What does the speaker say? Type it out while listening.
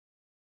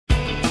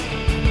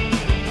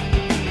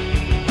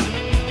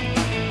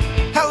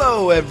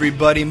Hello,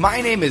 everybody.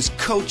 My name is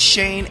Coach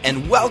Shane,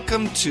 and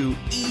welcome to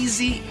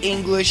Easy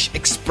English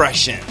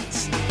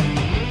Expressions.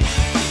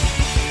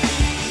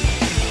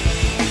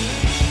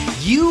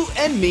 You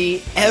and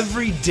me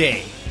every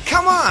day.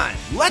 Come on,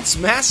 let's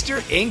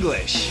master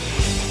English.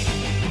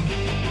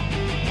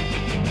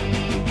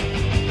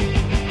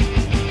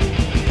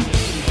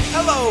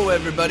 Hello,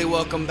 everybody.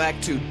 Welcome back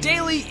to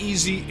Daily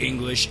Easy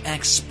English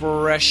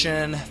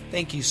Expression.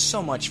 Thank you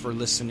so much for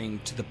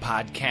listening to the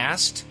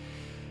podcast.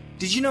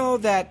 Did you know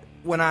that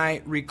when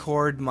I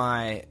record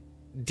my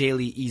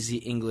Daily Easy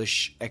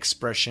English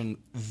Expression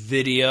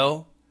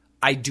video,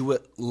 I do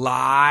it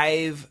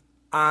live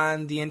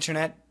on the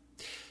internet?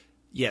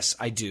 Yes,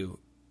 I do.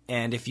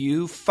 And if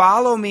you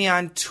follow me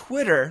on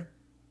Twitter,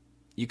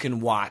 you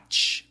can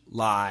watch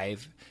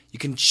live. You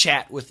can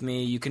chat with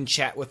me. You can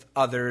chat with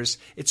others.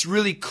 It's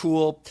really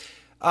cool.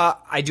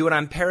 I do it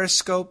on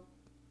Periscope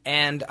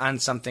and on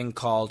something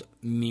called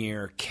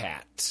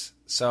Meerkat.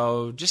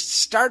 So just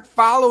start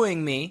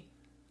following me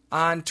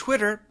on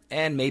Twitter,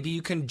 and maybe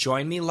you can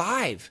join me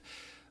live.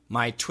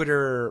 My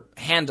Twitter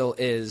handle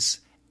is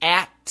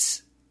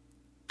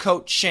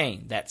 @Coach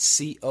Shane. That's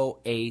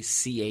COACHSHANE.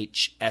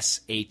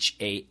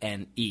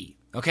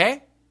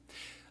 Okay?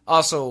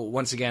 Also,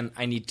 once again,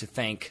 I need to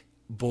thank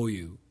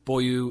Boyu.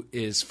 Boyu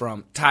is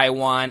from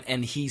Taiwan,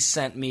 and he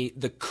sent me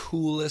the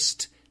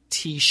coolest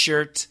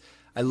t-shirt.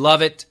 I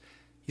love it.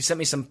 He sent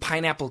me some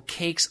pineapple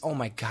cakes. Oh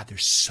my God, they're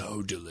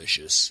so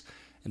delicious.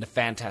 And a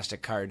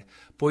fantastic card.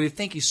 Boyu,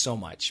 thank you so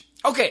much.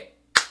 Okay,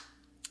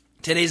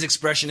 today's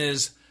expression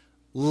is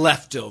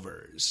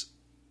leftovers.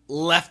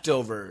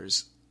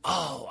 Leftovers.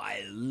 Oh,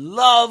 I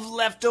love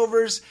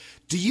leftovers.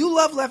 Do you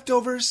love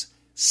leftovers?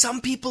 Some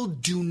people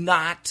do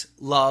not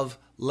love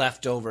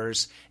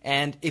leftovers.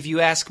 And if you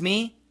ask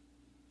me,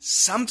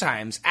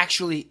 sometimes,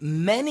 actually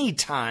many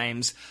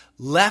times,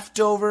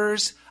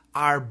 leftovers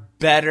are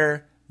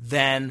better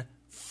than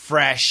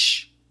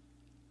fresh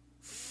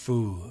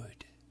food.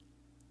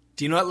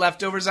 Do you know what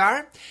leftovers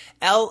are?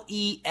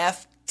 Leftovers.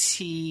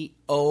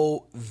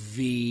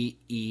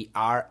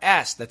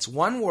 That's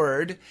one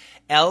word.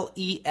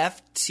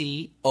 Leftovers.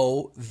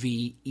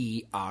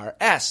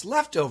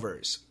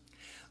 Leftovers.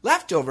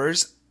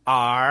 Leftovers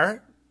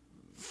are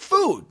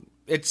food.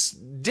 It's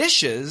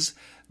dishes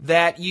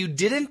that you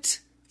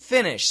didn't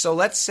finish. So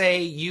let's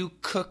say you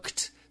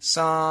cooked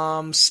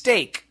some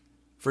steak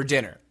for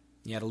dinner.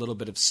 You had a little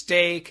bit of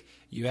steak.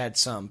 You had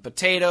some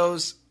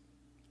potatoes,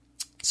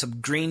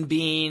 some green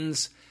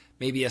beans,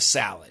 maybe a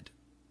salad.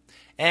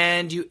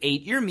 And you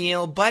ate your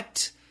meal,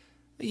 but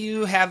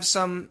you have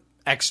some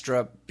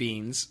extra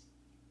beans,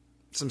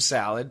 some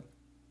salad,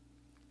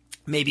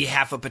 maybe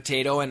half a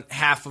potato and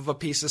half of a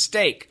piece of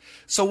steak.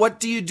 So what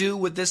do you do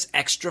with this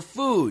extra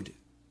food?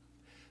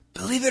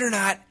 Believe it or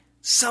not,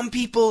 some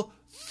people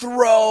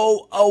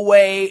throw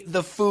away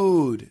the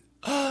food.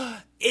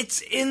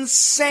 It's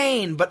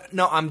insane. But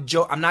no, I'm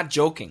not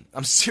joking.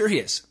 I'm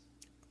serious.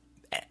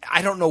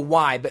 I don't know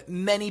why, but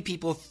many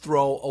people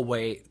throw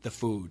away the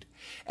food.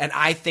 And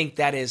I think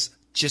that is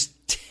just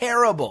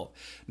terrible.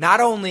 Not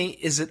only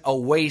is it a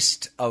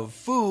waste of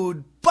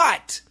food,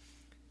 but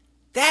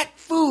that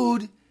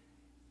food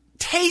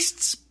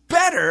tastes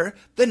better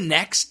the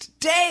next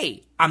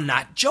day. I'm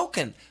not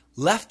joking.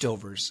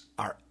 Leftovers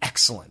are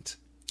excellent.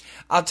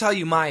 I'll tell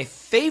you my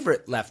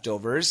favorite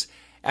leftovers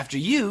after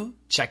you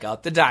check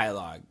out the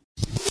dialogue.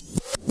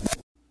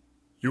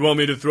 You want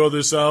me to throw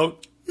this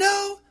out?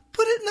 No,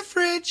 put it in the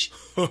fridge.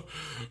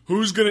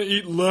 Who's gonna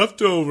eat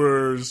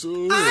leftovers?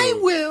 Ooh. I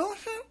will.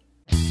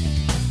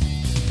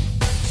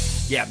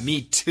 Yeah,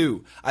 me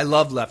too. I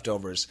love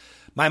leftovers.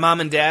 My mom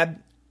and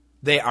dad,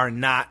 they are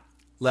not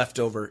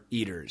leftover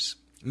eaters.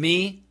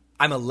 Me,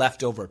 I'm a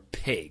leftover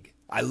pig.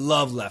 I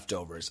love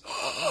leftovers.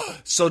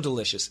 So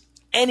delicious.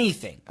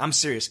 Anything. I'm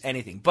serious,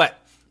 anything. But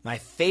my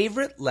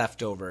favorite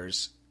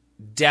leftovers,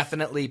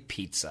 definitely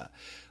pizza.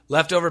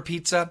 Leftover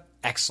pizza,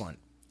 excellent.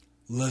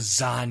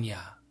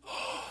 Lasagna.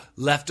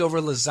 Leftover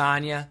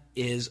lasagna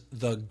is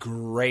the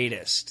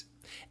greatest.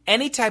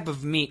 Any type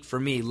of meat for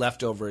me,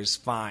 leftover is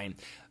fine.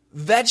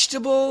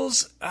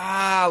 Vegetables,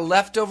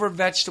 leftover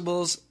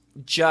vegetables,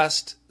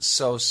 just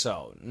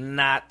so-so.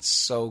 Not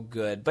so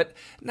good, but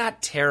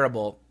not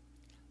terrible.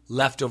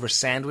 Leftover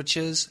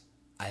sandwiches,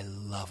 I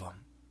love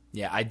them.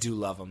 Yeah, I do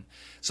love them.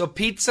 So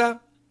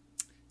pizza,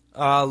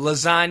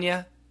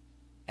 lasagna,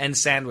 and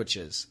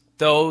sandwiches.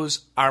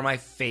 Those are my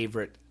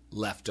favorite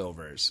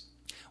leftovers.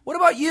 What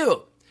about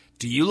you?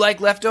 Do you like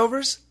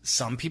leftovers?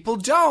 Some people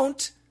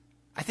don't.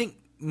 I think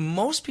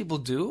most people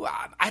do.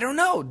 I don't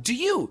know. Do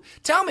you?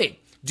 Tell me.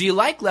 Do you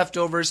like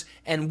leftovers?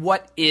 And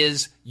what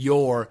is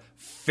your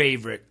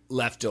favorite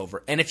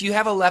leftover? And if you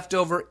have a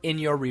leftover in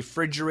your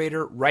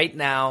refrigerator right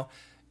now,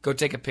 go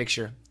take a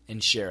picture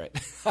and share it.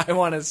 I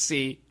want to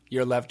see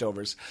your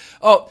leftovers.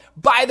 Oh,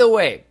 by the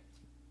way,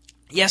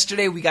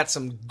 Yesterday, we got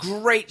some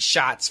great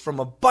shots from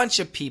a bunch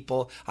of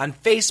people on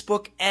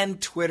Facebook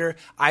and Twitter.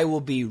 I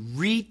will be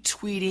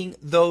retweeting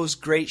those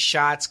great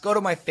shots. Go to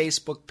my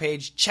Facebook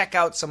page. Check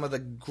out some of the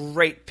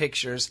great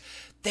pictures.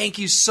 Thank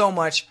you so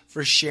much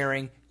for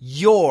sharing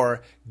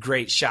your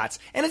great shots.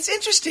 And it's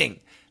interesting.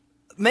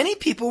 Many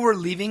people were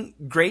leaving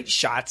great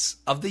shots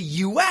of the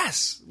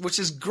U.S., which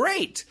is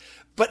great.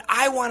 But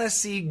I want to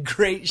see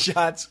great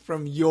shots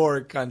from your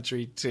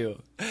country,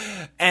 too.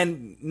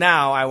 And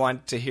now I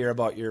want to hear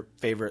about your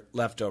favorite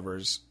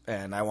leftovers,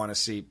 and I want to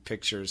see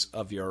pictures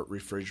of your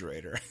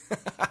refrigerator.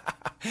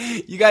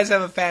 You guys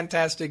have a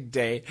fantastic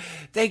day.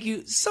 Thank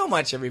you so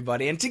much,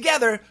 everybody. And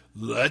together,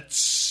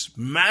 let's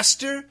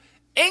master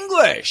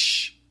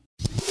English.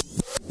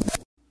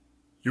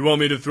 You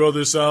want me to throw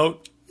this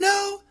out?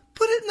 No,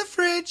 put it in the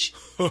fridge.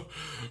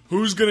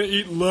 Who's gonna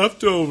eat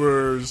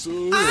leftovers?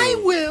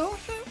 I will.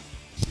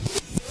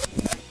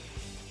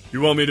 You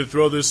want me to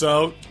throw this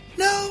out?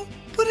 No,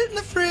 put it in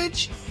the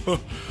fridge.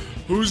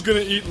 Who's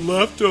gonna eat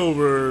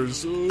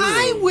leftovers?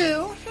 I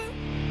will.